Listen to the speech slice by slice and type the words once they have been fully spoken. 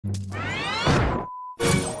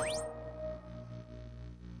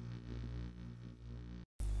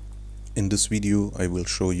In this video I will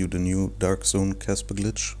show you the new Dark Zone Casper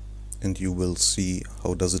glitch, and you will see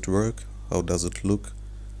how does it work, how does it look,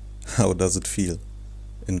 how does it feel.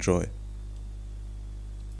 Enjoy.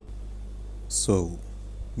 So,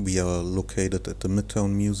 we are located at the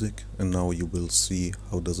Midtown Music, and now you will see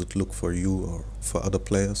how does it look for you or for other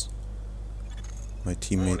players. My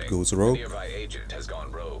teammate goes rogue,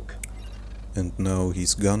 and now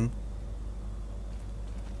he's gone,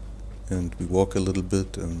 and we walk a little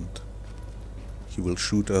bit and he will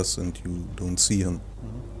shoot us and you don't see him.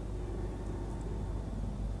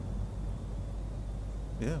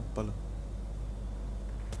 Yeah, baller.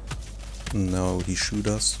 Now he shoot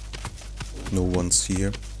us. No one's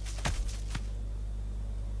here.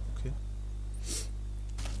 Okay.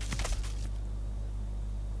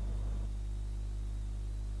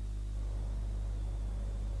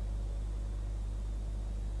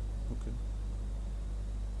 Okay.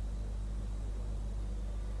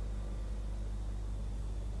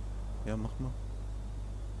 Ja, mach mal.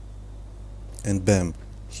 And bam,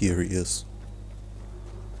 here he is.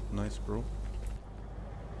 Nice, bro.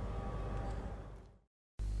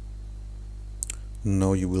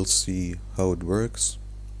 Now you will see how it works.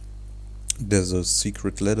 There's a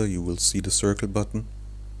secret ladder, you will see the circle button.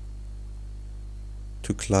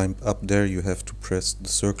 To climb up there you have to press the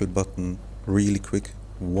circle button really quick,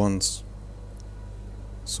 once.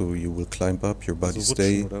 So you will climb up, your body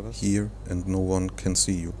stay here and no one can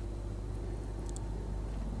see you.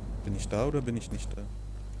 Bin ich da oder bin ich nicht da?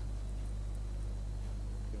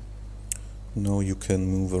 Now you can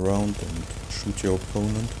move around and shoot your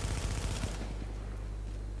opponent.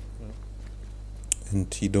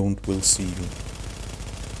 And he will see you.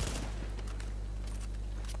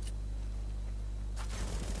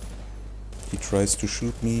 He tries to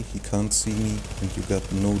shoot me, he can't see me, and you got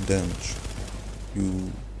no damage.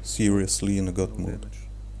 You seriously in a God mode.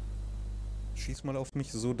 Schieß mal auf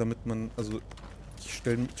mich so, damit man, also ich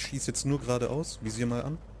schieß jetzt nur geradeaus, visier mal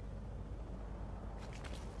an.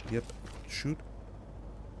 Yep, shoot.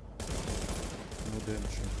 No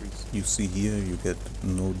damage increase. You see here you get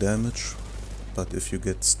no damage, but if you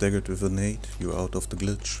get staggered with a nade, you're out of the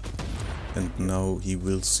glitch. And now he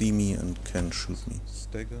will see me and can shoot me.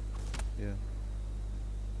 Stagger? Yeah.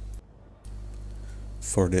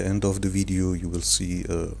 For the end of the video you will see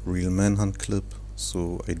a real manhunt clip,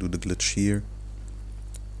 so I do the glitch here.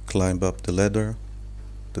 Climb up the ladder,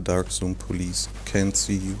 the Dark Zone police can't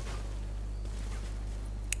see you.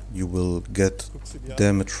 You will get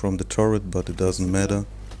damage from the turret, but it doesn't matter.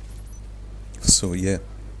 So yeah,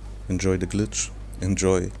 enjoy the glitch,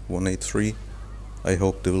 enjoy 183. I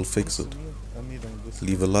hope they will fix it.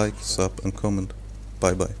 Leave a like, sub and comment.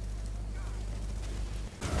 Bye bye.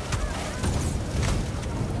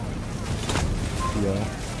 Ja.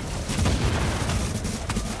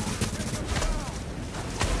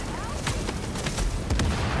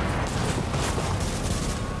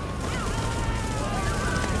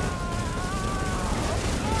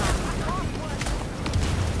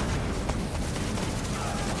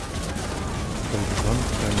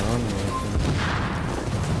 Keine Ahnung, Alter.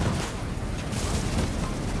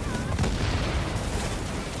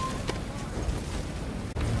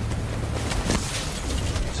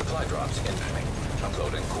 Supply drops incoming.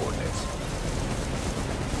 Uploading coordinates.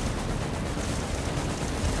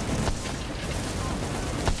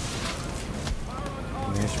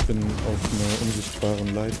 Nee, ich bin auf einer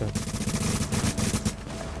unsichtbaren Leiter.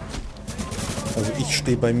 Also ich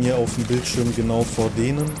stehe bei mir auf dem Bildschirm genau vor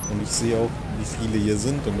denen und ich sehe auch, wie viele hier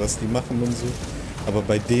sind und was die machen und so. Aber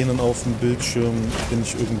bei denen auf dem Bildschirm bin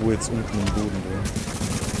ich irgendwo jetzt unten im Boden drin.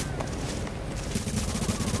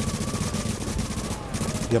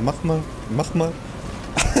 Ja, mach mal, mach mal.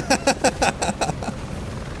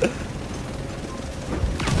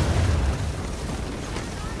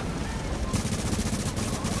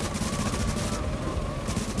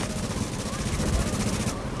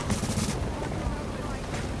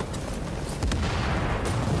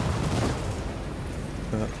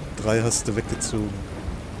 Ja, 3 hast du weggezogen.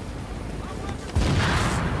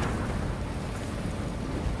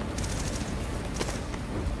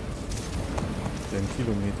 Ja, 1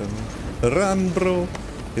 Kilometer, ne? Run, Bro!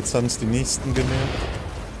 Jetzt haben es die nächsten gemerkt.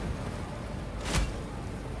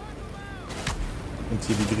 Und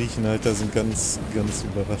hier die Griechen, Alter, sind ganz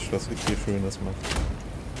überrascht, was hier Schönes macht.